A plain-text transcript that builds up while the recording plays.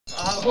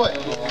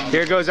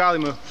Here goes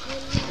Alimu.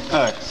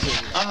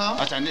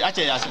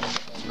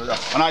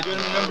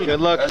 Good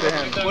luck to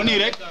him.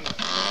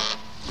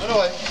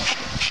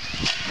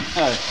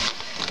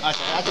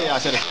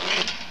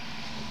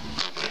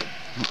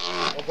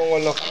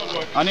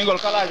 Aningol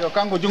kalajo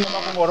kango jungo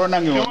mako ngoro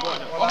nangi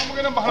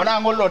ona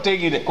ngol lo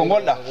tegi de ko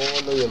ngolda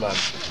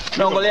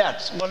no ngol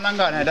yat ngol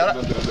nanga ne dara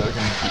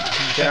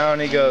Down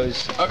he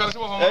goes.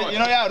 you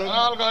know yaru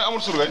amul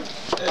surgay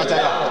acha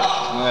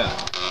ya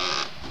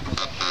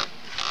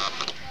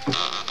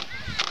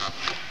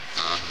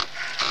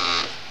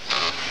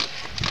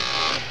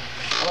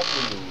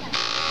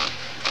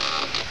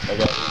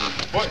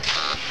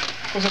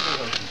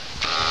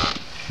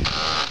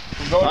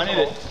Ani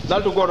de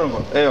dal tu goron ko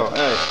eyo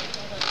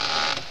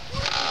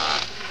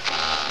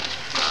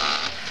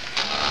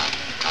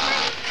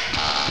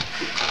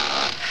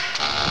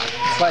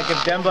It's like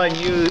if Demba and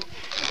you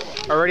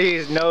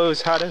already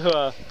knows how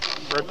to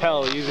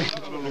rappel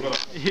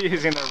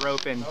using the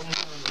rope and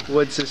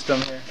wood system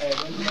here.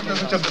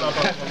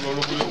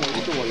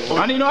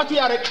 Ani no atu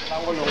yare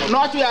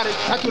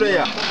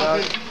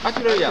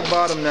atu ya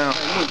Bottom now,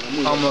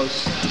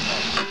 almost.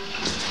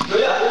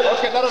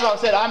 Okay, daro raw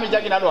said ami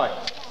jagi na doy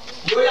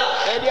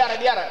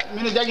diara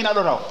minu jagi na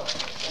do raw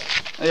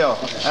ayo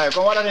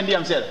ko wala ne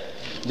ndiam sel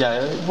ja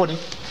fodi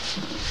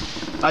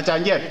acha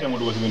njer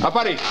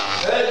apari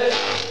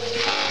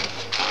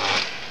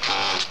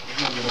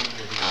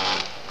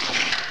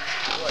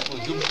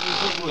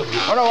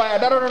Ono wa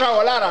daro raw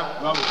wala ra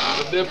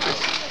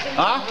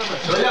ha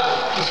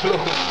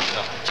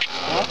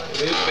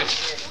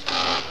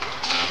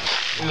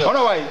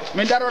Ono wa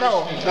min daro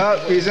raw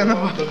He's in the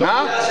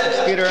ha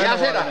Peter in the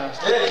water now.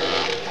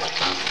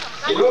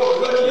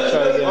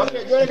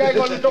 Okay, jole kay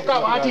ko toka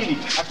wa atili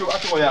atu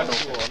ya do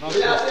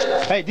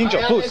Hey, Dincho,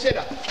 push.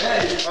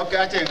 Okay,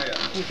 acha ya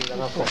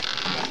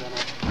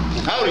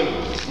Howdy.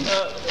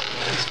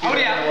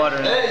 Howdy. In the water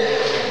now.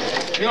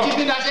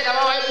 Kipi na seda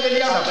wa hiyo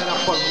ndio hapo na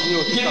kwa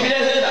hiyo. Kipi na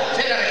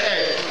seda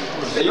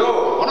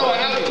yo ono wa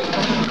howdy.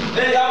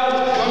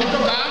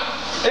 Toka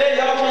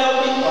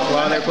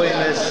While they're putting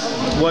this,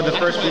 the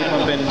first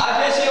Bluepump in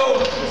at the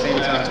same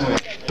time.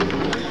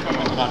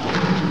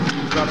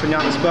 Dropping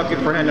out this bucket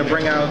for him to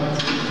bring out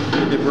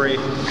the debris.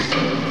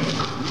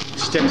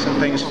 Sticks and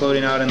things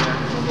floating out in there.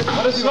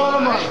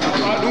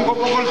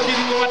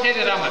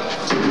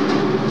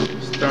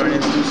 Throwing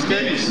in some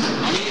sticks.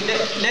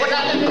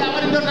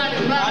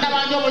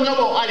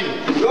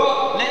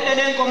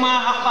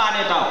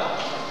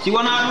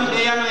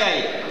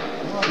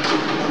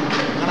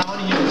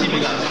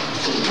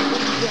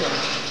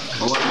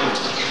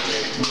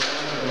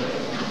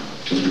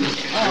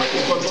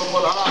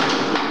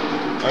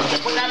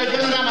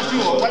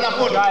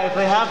 Guy, if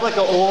they have like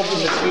an old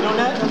mosquito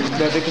net,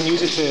 that they can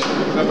use it to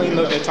clean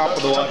the top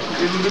of the water.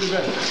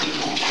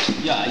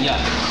 Yeah.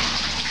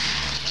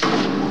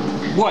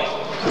 Boy,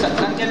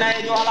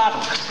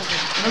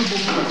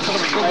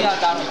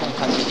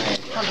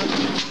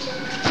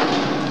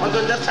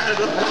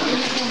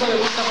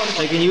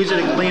 They can use it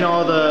to clean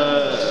all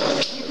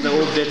the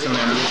old bits in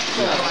there.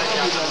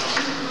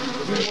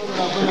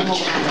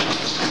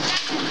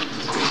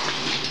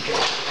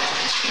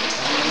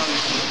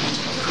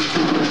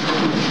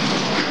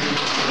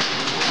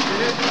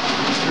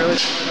 Really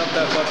filling up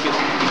that bucket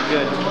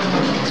good.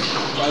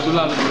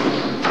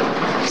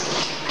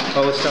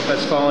 All the stuff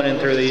that's fallen in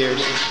through the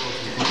years.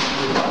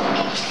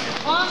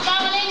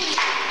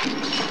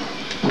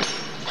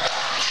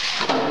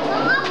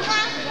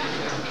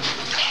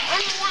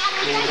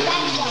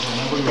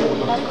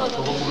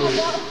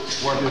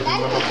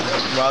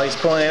 While he's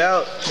pulling it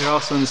out, they're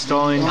also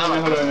installing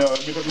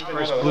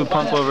first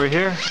Bluepump over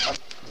here.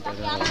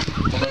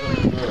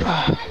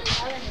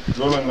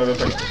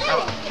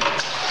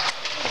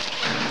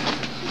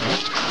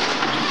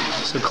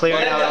 So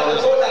clearing out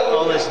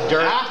all this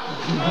dirt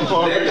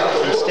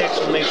and sticks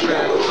will make sure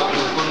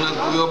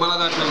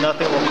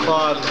nothing will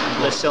clog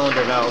the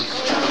cylinder valves.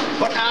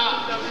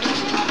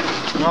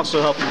 And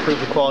also help improve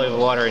the quality of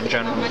the water in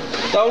general.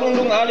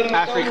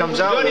 After he comes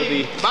out, we'll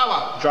be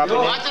dropping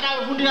in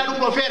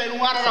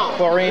some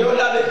chlorine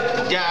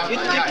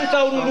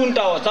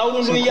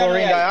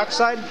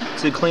dioxide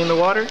to clean the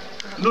water.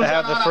 I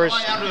have the first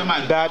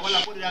batch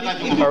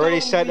already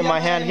set in my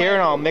hand here,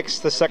 and I'll mix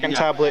the second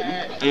tablet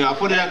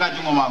after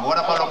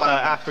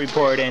we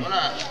pour it in.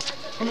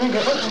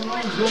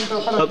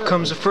 Up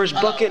comes the first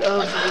bucket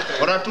of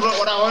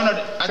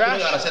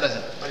trash.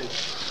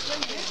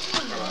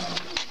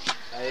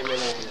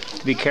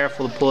 Be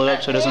careful to pull it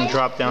up so it doesn't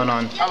drop down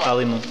on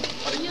Alimu.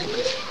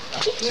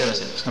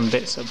 Some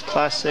bits of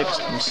plastic,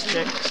 some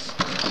sticks.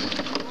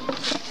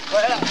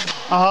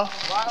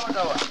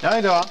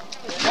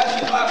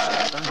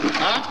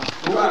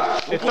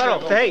 Hey, Faro,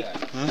 hey!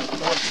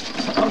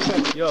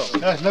 Yo.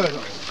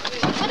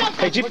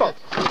 Hey, Jipo!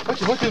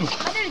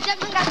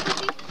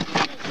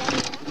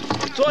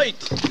 Sweet!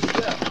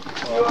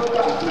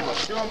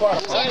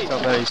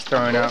 Stuff that he's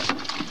throwing out.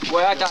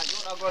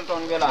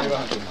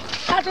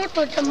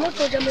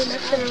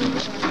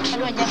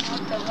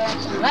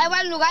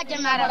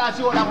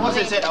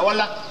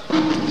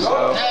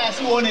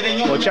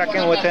 We'll check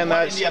in with him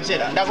as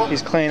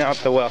he's cleaning out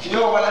the well.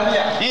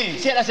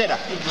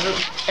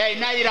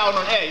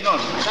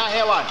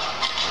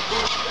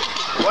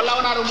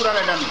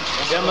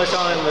 Then we're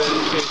telling him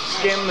to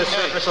skim the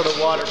surface of the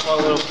water for a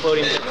little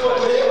floating bit.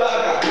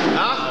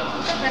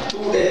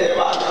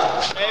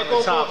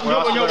 Top, we're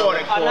also going to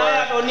look for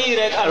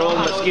an old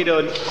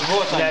mosquito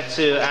net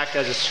to act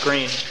as a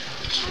screen.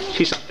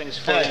 See some things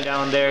floating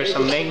down there,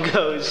 some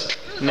mangoes,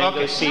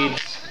 mango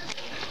seeds.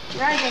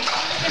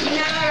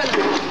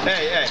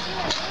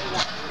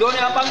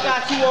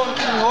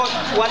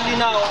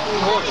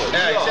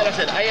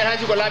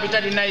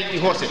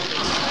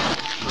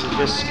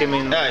 Just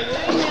skimming.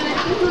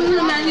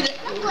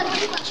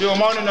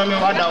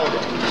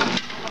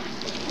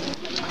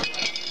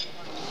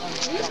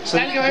 So,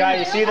 guys,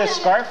 you see this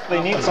scarf?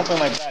 They need something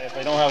like that if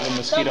they don't have a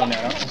mosquito net.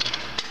 Huh?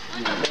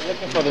 They're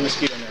looking for the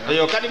mosquito net.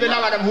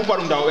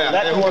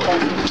 That can work on.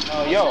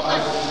 Yo,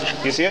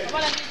 you see it?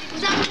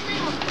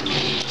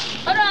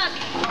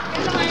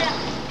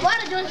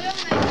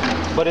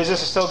 But is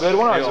this a still good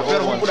one or is it a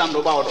old one?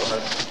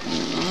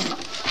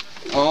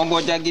 Oh,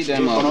 mo jagi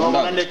den ma.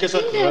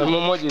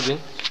 Mo jidi.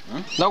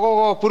 Nako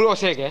ko puro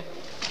seke.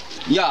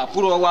 Ya,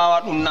 puro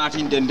wawa dum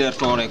natin den der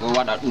tore ko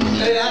wada dum.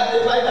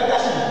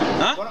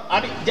 Huh?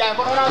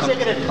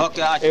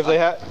 Okay. If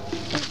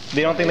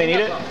they don't think they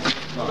need it?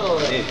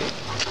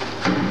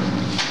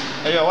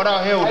 Ayo, what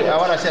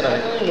I said.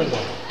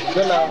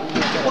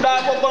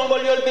 Udah ko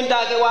bongbol yol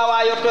pinta ke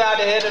wawa yo to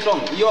ade hede ton.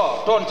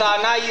 Yo, ton ta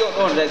na yo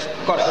ton des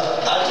correct.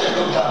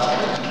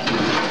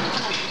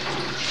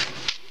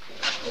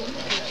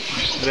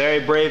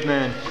 Very brave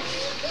man.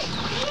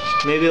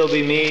 Maybe it'll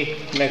be me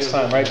next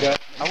time, right, guys?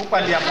 Or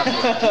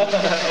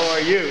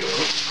you?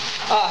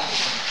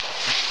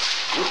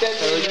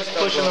 So we're just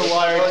pushing the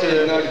water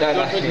to.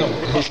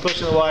 He's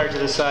pushing the water to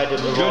the side to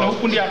move on.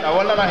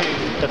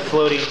 The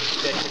floating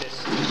detritus.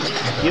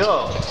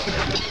 Yo.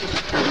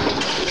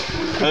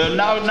 See,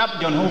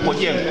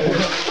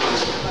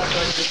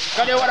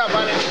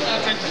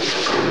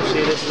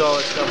 this is all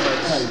the stuff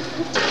that's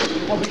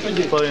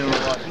floating in the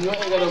water.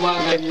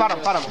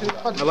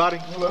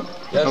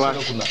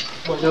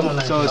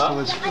 So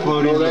it's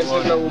floating in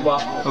the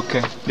water.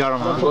 Okay. A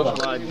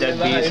lot of dead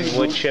bees and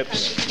wood chips.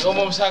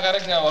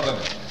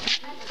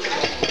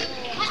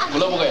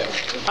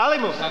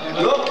 Alimu.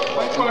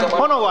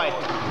 Hono wai.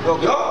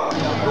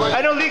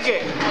 I don't like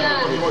it.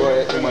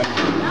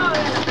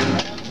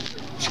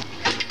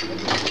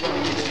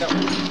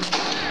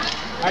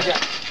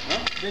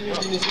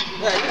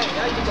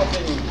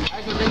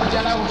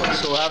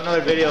 So we'll have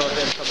another video of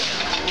them coming.